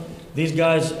couple. These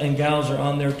guys and gals are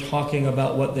on there talking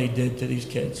about what they did to these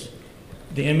kids.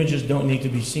 The images don't need to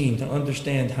be seen to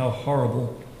understand how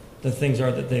horrible the things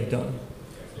are that they've done.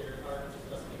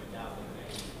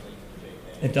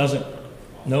 It doesn't.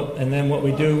 Nope. And then what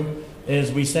we do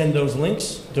is we send those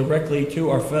links directly to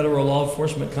our federal law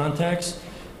enforcement contacts,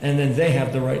 and then they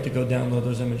have the right to go download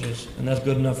those images. And that's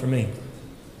good enough for me.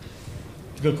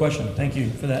 It's a good question. Thank you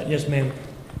for that. Yes, ma'am.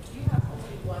 Do you have only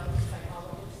one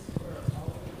psychologist for all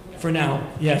of them? For now,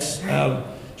 yes.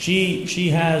 She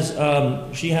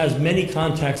has many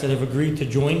contacts that have agreed to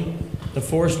join the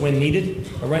force when needed.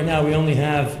 But right now we only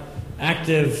have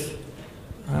active,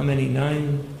 how many,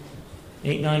 9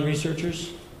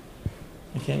 researchers?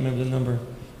 I can't remember the number.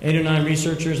 8 or 9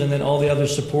 researchers, and then all the other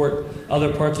support,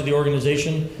 other parts of the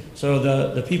organization. So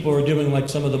the people who are doing like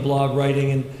some of the blog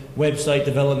writing and website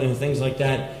development and things like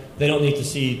that, they don't need to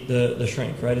see the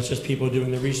shrink, right? It's just people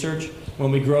doing the research.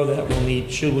 When we grow that,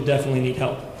 we'll definitely need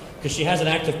help. because she has an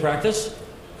active practice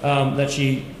that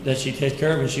she takes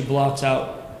care of, and she blocks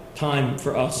out time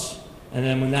for us. And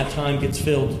then when that time gets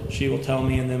filled, she will tell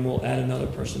me, and then we'll add another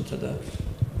person to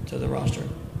the roster.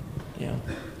 Yeah.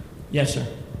 Yes, sir.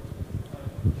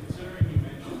 Considering you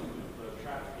mentioned the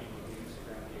trafficking of the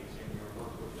Instagram case in your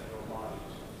work with federal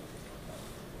bodies,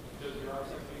 does your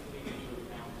RSF take into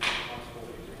account the possible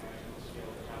international scale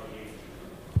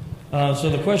retaliation? So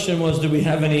the question was, do we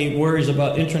have any worries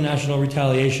about international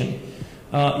retaliation?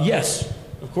 Yes,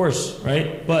 of course,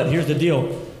 right? But here's the deal.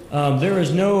 There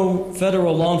is no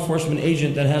federal law enforcement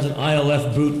agent that has an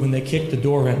ILF boot when they kick the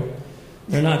door in.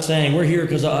 They're not saying, we're here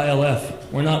because of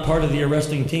ILF. We're not part of the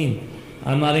arresting team.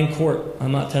 I'm not in court.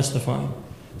 I'm not testifying.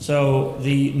 So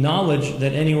the knowledge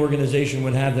that any organization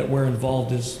would have that we're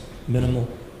involved is minimal,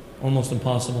 almost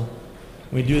impossible.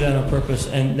 We do that on purpose.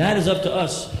 And that is up to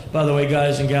us, by the way,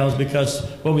 guys and gals, because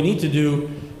what we need to do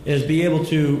is be able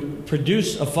to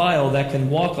produce a file that can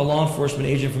walk a law enforcement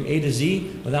agent from A to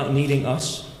Z without needing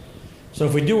us. So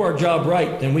if we do our job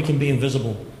right, then we can be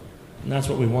invisible. And that's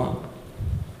what we want.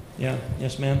 Yeah.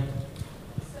 Yes, ma'am?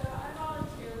 So I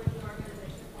volunteer with an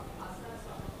organization called PASA, so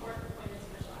I'm a court-appointed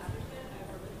special advocate. I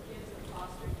work with kids in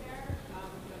foster care who are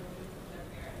removed from their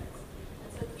parents. And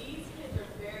so these kids are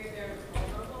very, very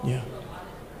vulnerable Yeah. to a lot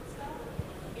of different stuff.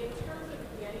 In terms of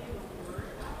getting the word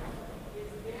out, is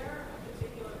there a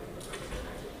particular person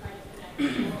I should try to connect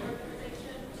your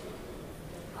organization to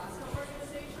the PASA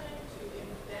organization to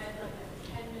embed like a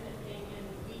 10-minute thing in?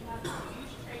 We have a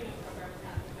huge training program we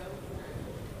have to go through.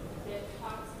 It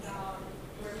talks about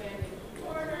we're managing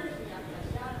orders, we have to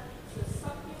done. So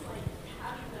something like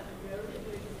having them know that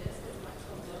you exist as much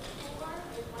to look for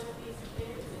is one of these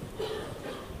kids.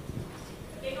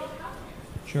 They don't have to.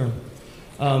 Sure.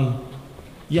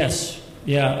 Yes.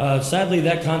 Yeah. Sadly,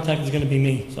 that contact is going to be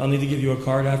me. So I'll need to give you a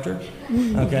card after.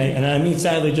 Okay. And I mean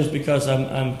sadly just because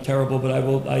I'm terrible, but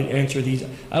I answer these.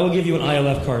 I will give you an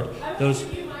ILF card. I will Those.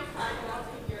 give you my card and I'll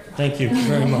take your card. Thank you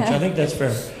very much. I think that's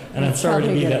fair. And I'm That's sorry to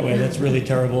probably be good. that way. That's really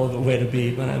terrible of a way to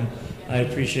be, but I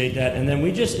appreciate that. And then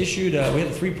we just issued, we had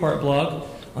a 3-part blog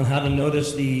on how to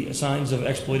notice the signs of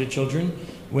exploited children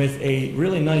with a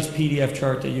really nice PDF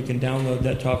chart that you can download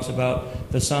that talks about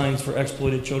the signs for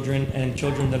exploited children and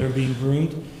children that are being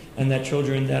groomed and that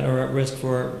children that are at risk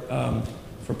for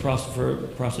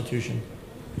prostitution.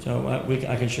 So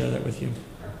I can share that with you.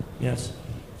 Yes.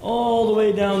 All the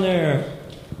way down there.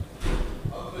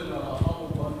 Other than a humble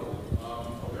bundle, are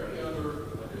there any other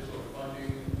additional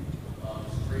funding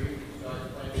streams you guys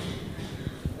plan to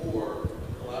use or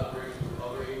collaboration with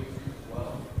other agencies as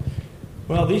well?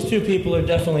 Well, these two people are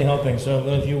definitely helping. So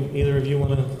if either of you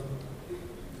want to.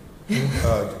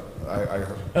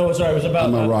 Oh, sorry. It was about.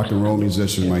 I'm a rock and roll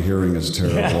musician. My hearing is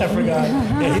terrible. Yeah, I forgot.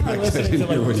 Yeah, he's been listening to didn't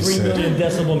hear like what he 3 said. million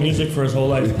decibel music for his whole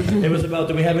life. It was about,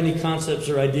 do we have any concepts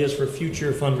or ideas for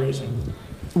future fundraising?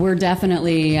 We're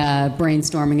definitely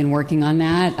brainstorming and working on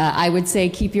that. I would say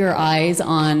keep your eyes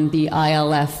on the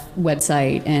ILF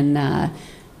website, and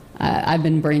I've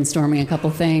been brainstorming a couple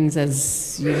things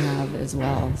as you have as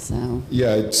well. So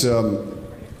Yeah, it's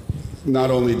not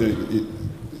only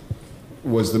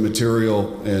was the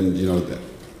material and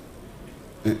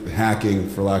hacking,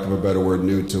 for lack of a better word,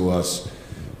 new to us.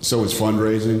 So is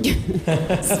fundraising,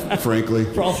 frankly.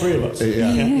 For all three of us.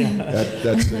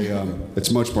 Yeah. It's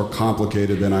much more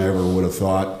complicated than I ever would have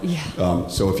thought. Yeah.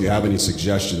 So if you have any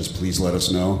suggestions, please let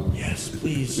us know. Yes,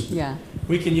 please. yeah.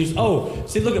 We can use. Oh,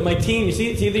 see, look at my team. You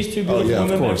see these two beautiful yeah, of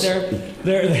women back course.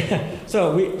 there.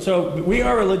 So we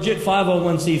are a legit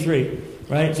 501c3,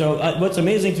 right? So what's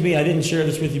amazing to me, I didn't share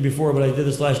this with you before, but I did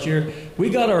this last year.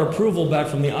 We got our approval back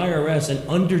from the IRS in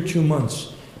under 2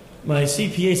 months. My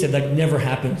CPA said that never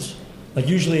happens. Like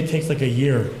usually it takes like a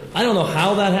year. I don't know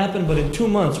how that happened, but in 2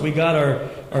 months we got our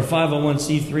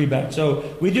 501c3 back. So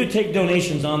we do take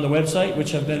donations on the website,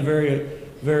 which have been a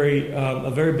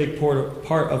very big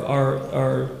part of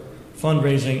our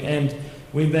fundraising. And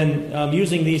we've been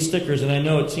using these stickers, and I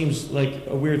know it seems like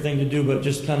a weird thing to do, but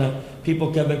just kind of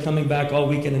people have been coming back all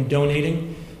weekend and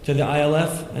donating to the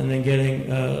ILF and then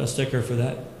getting a sticker for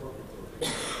that.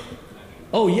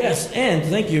 Oh, yes, and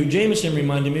thank you. Jameson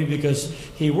reminded me because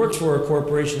he works for a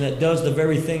corporation that does the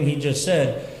very thing he just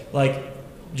said. Like,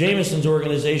 Jameson's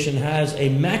organization has a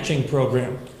matching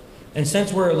program. And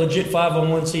since we're a legit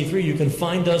 501c3, you can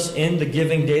find us in the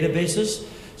giving databases.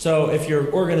 So if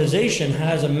your organization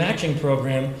has a matching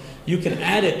program, you can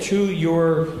add it to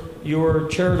your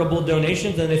charitable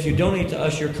donations. And if you donate to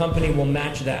us, your company will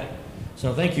match that.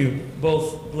 So thank you,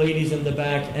 both ladies in the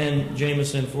back and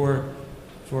Jameson, for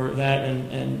for that,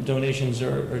 and donations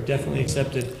are definitely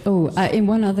accepted. Oh, and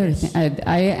one other thing,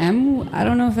 I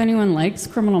don't know if anyone likes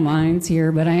Criminal Minds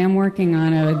here, but I am working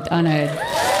on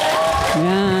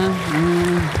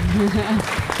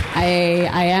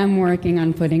I am working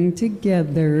on putting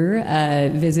together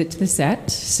a visit to the set,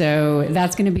 so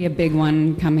that's going to be a big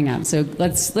one coming up. So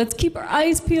let's keep our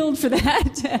eyes peeled for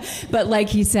that. But like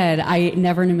he said, I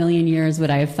never in a million years would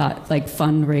I have thought like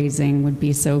fundraising would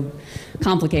be so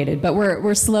complicated. But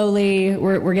we're slowly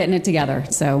getting it together.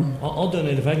 So I'll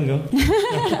donate if I can go.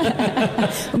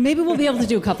 well, maybe we'll be able to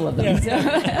do a couple of them.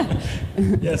 Yeah.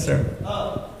 Yes, sir.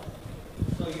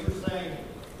 So you were saying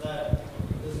that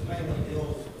this mainly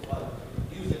deals like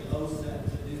using OSET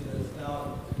to do this. Now,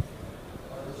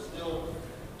 are there still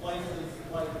places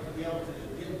like to be able to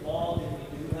get involved, and we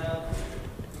do have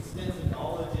extensive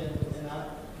knowledge in that,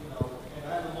 and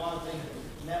I'm monitoring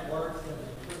networks and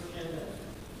Christian and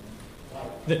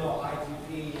like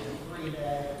ITP and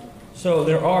FreeNet. So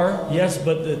there are, yes,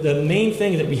 but the main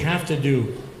thing that we have to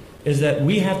do is that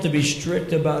we have to be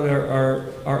strict about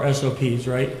our SOPs,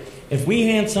 right? If we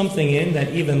hand something in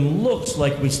that even looks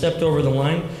like we stepped over the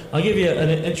line, I'll give you an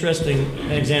interesting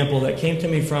example that came to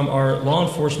me from our law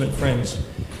enforcement friends.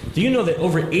 Do you know that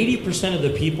over 80% of the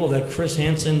people that Chris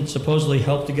Hansen supposedly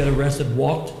helped to get arrested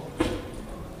walked?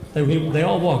 They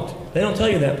all walked. They don't tell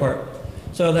you that part.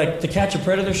 So that the Catch a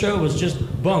Predator show was just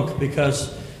bunk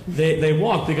because they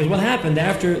walked. Because what happened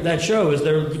after that show is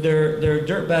their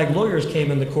dirtbag lawyers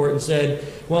came into court and said,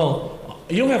 well,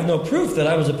 you have no proof that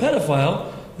I was a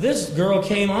pedophile. This girl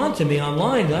came on to me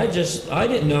online, and I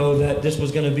didn't know that this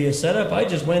was going to be a setup. I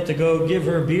just went to go give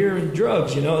her beer and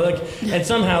drugs, and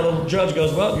somehow the judge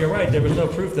goes, well, you're right, there was no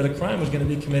proof that a crime was going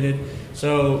to be committed,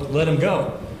 so let him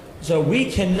go. So we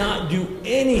cannot do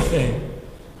anything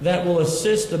that will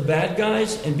assist the bad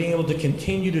guys in being able to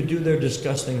continue to do their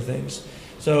disgusting things.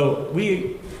 So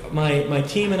my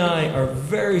team and I are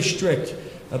very strict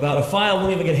about a file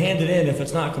won't even get handed in if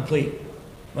it's not complete.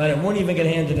 Right? It won't even get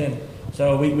handed in.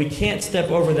 So we can't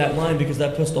step over that line because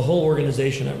that puts the whole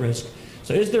organization at risk.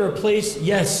 So is there a place?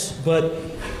 Yes, but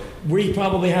we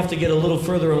probably have to get a little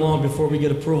further along before we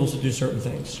get approvals to do certain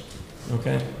things.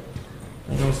 Okay?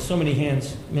 I know so many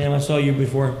hands. Ma'am, I saw you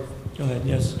before. Go ahead,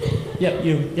 yes. Yep,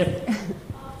 you, yep.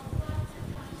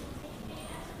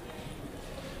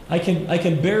 I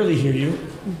can barely hear you.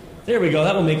 There we go,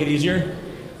 that'll make it easier.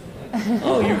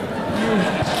 Oh, you're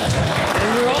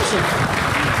awesome.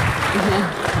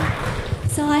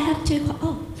 So I have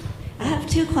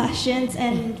two questions,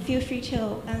 and feel free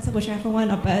to answer whichever one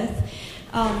or both.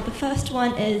 The first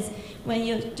one is, when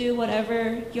you do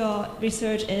whatever your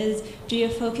research is, do you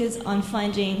focus on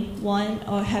finding one,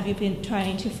 or have you been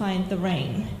trying to find the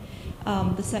rain?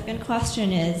 The second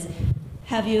question is,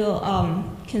 have you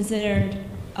considered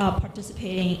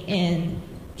participating in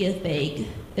Give Big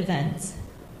events?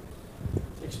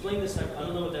 Explain the second. I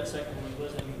don't know what that second one was. What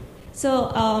does that mean?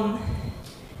 So,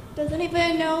 does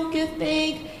anybody know Give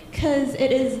Big? Because it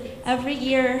is every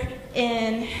year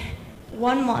in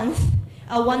 1 month,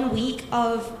 1 week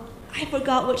of, I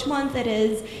forgot which month it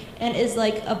is, and it's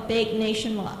like a big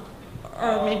nationwide,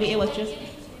 or maybe it was just,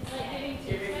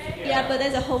 yeah, but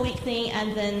there's a whole week thing,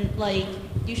 and then like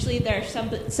usually there's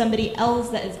somebody else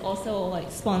that is also like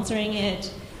sponsoring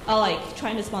it, or like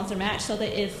trying to sponsor match, so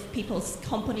that if people's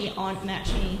company aren't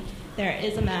matching, there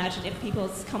is a match, and if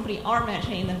people's company are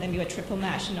matching, then they do a triple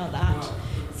match and all that.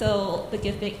 So the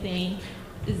Give Big thing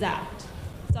is that.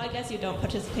 So I guess you don't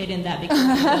participate in that because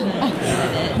you don't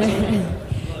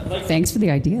it. Thanks for the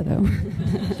idea, though.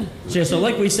 So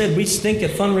like we said, we stink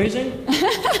at fundraising.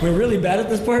 We're really bad at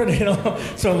this part,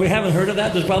 So we haven't heard of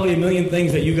that. There's probably a million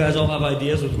things that you guys all have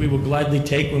ideas, which we will gladly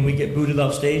take when we get booted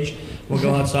off stage. We'll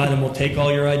go outside and we'll take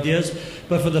all your ideas.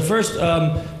 But for the first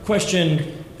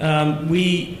question,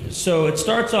 so it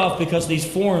starts off because these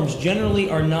forums generally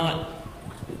are not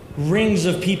rings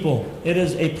of people. It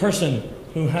is a person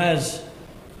who has,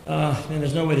 and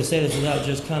there's no way to say this without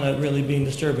just kind of really being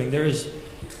disturbing. There is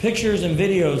pictures and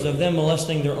videos of them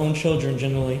molesting their own children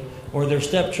generally, or their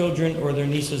stepchildren, or their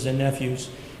nieces and nephews,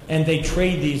 and they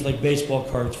trade these like baseball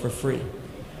cards for free.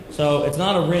 So it's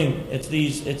not a ring. It's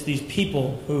these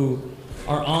people who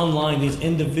are online, these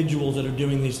individuals that are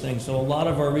doing these things. So a lot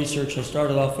of our research has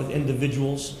started off with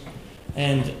individuals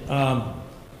and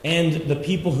the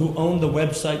people who own the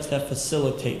websites that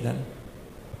facilitate them.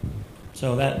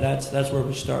 So that's where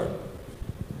we start.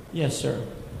 Yes, sir.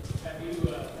 Have you ever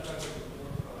been more proactive,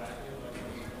 like on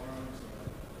the forums,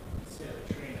 instead of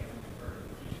training for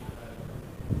teaching,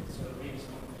 so maybe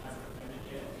someone hasn't offended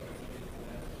yet?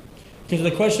 Because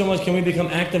the question was, can we become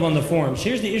active on the forums?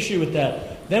 Here's the issue with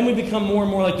that. then we become more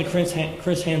and more like the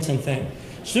Chris Hansen thing.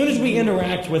 As soon as we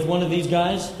interact with one of these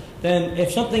guys, then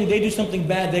if they do something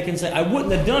bad, they can say, I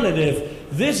wouldn't have done it if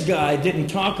this guy didn't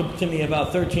talk to me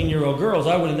about 13-year-old girls.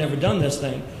 I would have never done this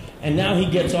thing. And now he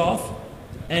gets off,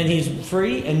 and he's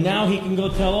free, and now he can go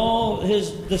tell all his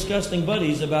disgusting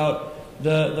buddies about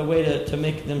the way to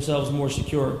make themselves more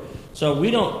secure. So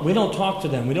we don't talk to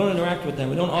them. We don't interact with them.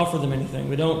 We don't offer them anything.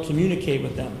 We don't communicate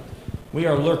with them. We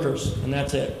are lurkers, and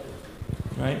that's it.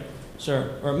 Right?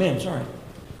 Sir, or ma'am, sorry.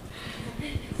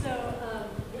 So,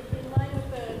 in line with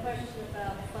the question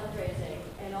about fundraising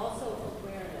and also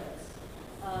awareness,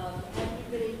 have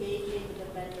you been engaging with the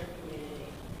vendor community?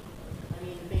 I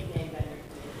mean, the big name vendor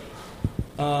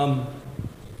community.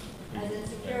 As in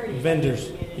security. Vendors.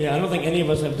 Community. Yeah, I don't think any of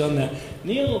us have done that.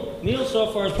 Neil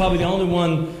so far is probably the only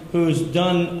one who's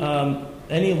done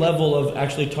any level of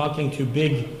actually talking to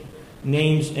big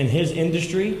names in his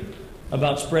industry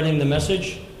about spreading the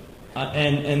message.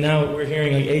 And now we're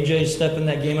hearing like AJ stepping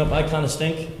that game up. I kind of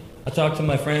stink. I talk to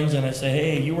my friends and I say,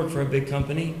 hey, you work for a big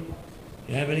company.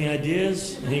 You have any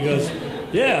ideas? And he goes,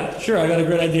 yeah, sure, I got a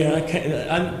great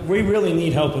idea. We really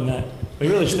need help in that. We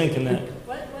really stink in that.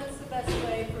 What's the best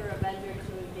way for a vendor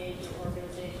to engage an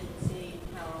organization to see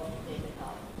how they can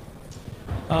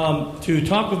help? To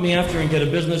talk with me after and get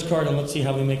a business card, and let's see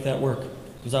how we make that work.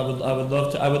 Because I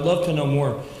would love to know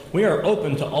more. We are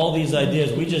open to all these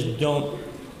ideas. We just don't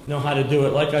know how to do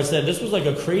it. Like I said, this was like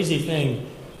a crazy thing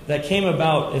that came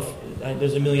about.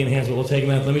 There's a million hands, but we'll take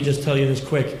them out. Let me just tell you this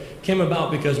quick. Came about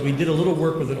because we did a little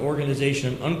work with an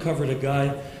organization and uncovered a guy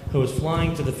who was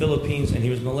flying to the Philippines and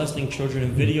he was molesting children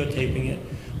and videotaping it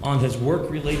on his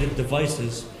work-related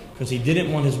devices because he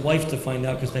didn't want his wife to find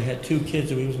out because they had 2 kids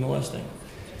who he was molesting.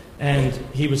 And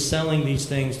he was selling these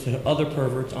things to other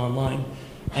perverts online.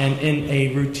 And in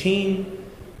a routine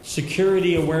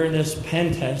security awareness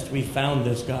pen test, we found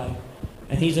this guy.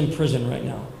 And he's in prison right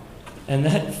now. And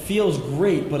that feels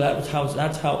great, but that's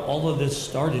how all of this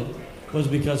started, was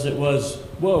because it was,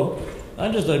 whoa,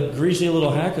 I'm just a greasy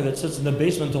little hacker that sits in the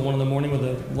basement until 1 in the morning with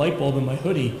a light bulb in my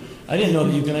hoodie. I didn't know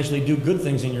that you can actually do good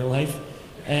things in your life.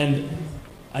 And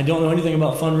I don't know anything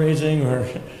about fundraising or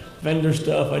vendor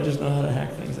stuff. I just know how to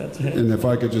hack things. That's it. And if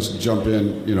I could just jump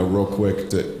in, real quick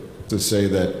to say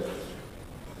that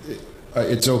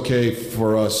it's okay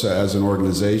for us as an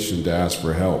organization to ask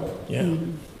for help. Yeah.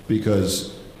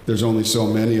 Because there's only so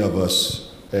many of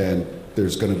us, and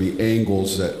there's going to be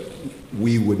angles that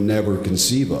we would never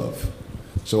conceive of.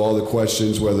 So all the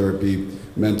questions, whether it be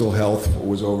mental health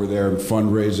was over there and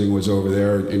fundraising was over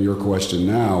there, and your question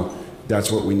now,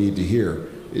 that's what we need to hear.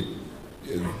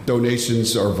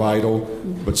 Donations are vital,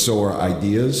 but so are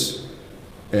ideas.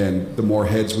 And the more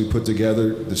heads we put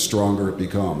together, the stronger it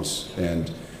becomes.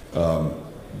 And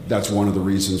that's one of the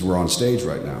reasons we're on stage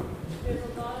right now. There's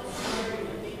a lot of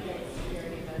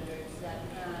security vendors that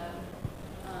have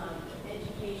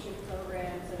education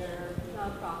programs that are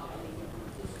nonprofit. I mean,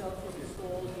 you just go through the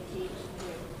schools, you teach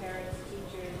parents,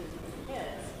 teachers, and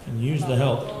kids. And use the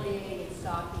help. Bullying and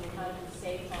stalking and how to be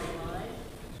safe online.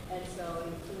 And so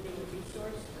including the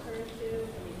resource curve too,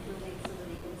 and including some of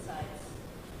the insights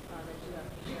that you have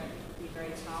to share, I think would be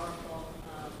very powerful.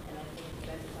 And I think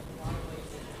vendors have a lot of ways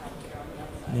to help here on the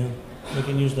outside. Yeah, we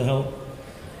can use the help.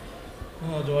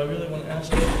 Oh, do I really want to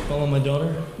ask you? Call on my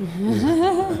daughter?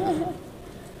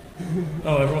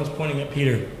 Oh, everyone's pointing at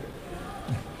Peter.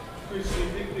 Chris, do you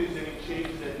think there's any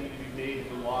changes that need to be made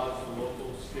in the laws, the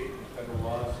local, state, and federal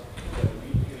laws that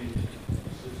we can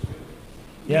assist with?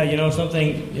 Yeah,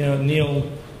 something, Neil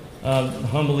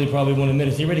humbly probably won't admit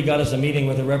it. He already got us a meeting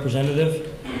with a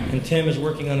representative, and Tim is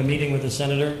working on a meeting with the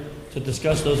senator to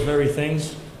discuss those very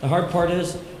things. The hard part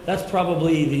is, that's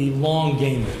probably the long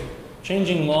game.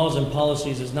 Changing laws and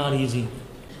policies is not easy.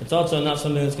 It's also not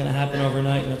something that's going to happen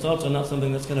overnight, and it's also not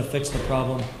something that's going to fix the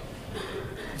problem.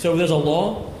 So there's a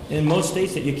law in most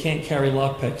states that you can't carry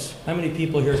lockpicks. How many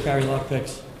people here carry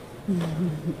lockpicks?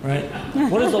 Right?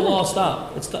 What does the law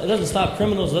stop? It doesn't stop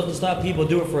criminals. It doesn't stop people who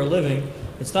do it for a living.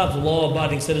 It stops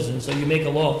law-abiding citizens. So you make a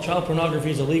law. Child pornography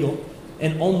is illegal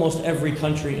in almost every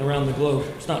country around the globe.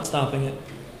 It's not stopping it.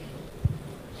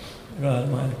 Go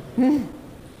ahead, Maya.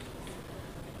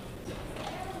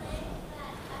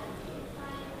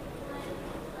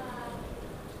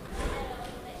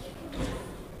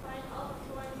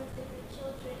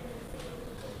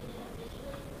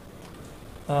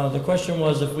 The question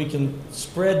was if we can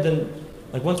spread them,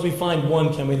 like once we find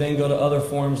one, can we then go to other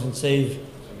forums and save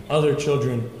other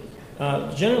children?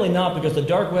 Generally not, because the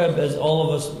dark web, as all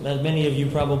of us, as many of you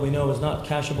probably know, is not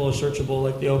cacheable or searchable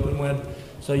like the open web.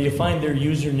 So you find their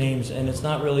usernames, and it's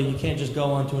not really, you can't just go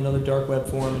onto another dark web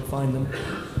forum and find them.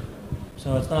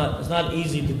 So it's not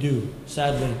easy to do,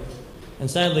 sadly. And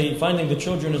sadly, finding the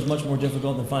children is much more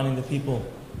difficult than finding the people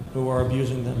who are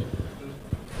abusing them.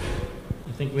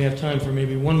 I think we have time for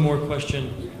maybe one more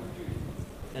question.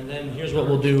 And then here's what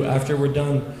we'll do after we're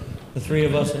done. The three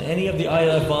of us and any of the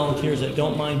ILF volunteers that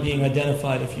don't mind being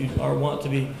identified, if you want to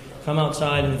be, come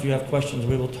outside, and if you have questions,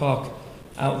 we will talk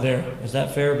out there. Is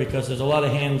that fair? Because there's a lot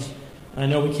of hands. I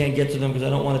know we can't get to them because I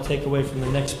don't want to take away from the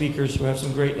next speakers who have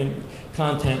some great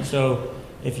content. So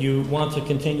if you want to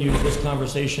continue this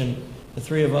conversation, the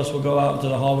three of us will go out into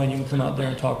the hallway and you can come out there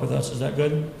and talk with us. Is that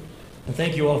good? And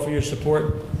thank you all for your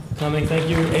support coming. Thank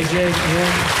you, AJ.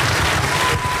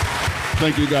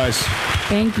 Thank you, guys.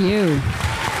 Thank you.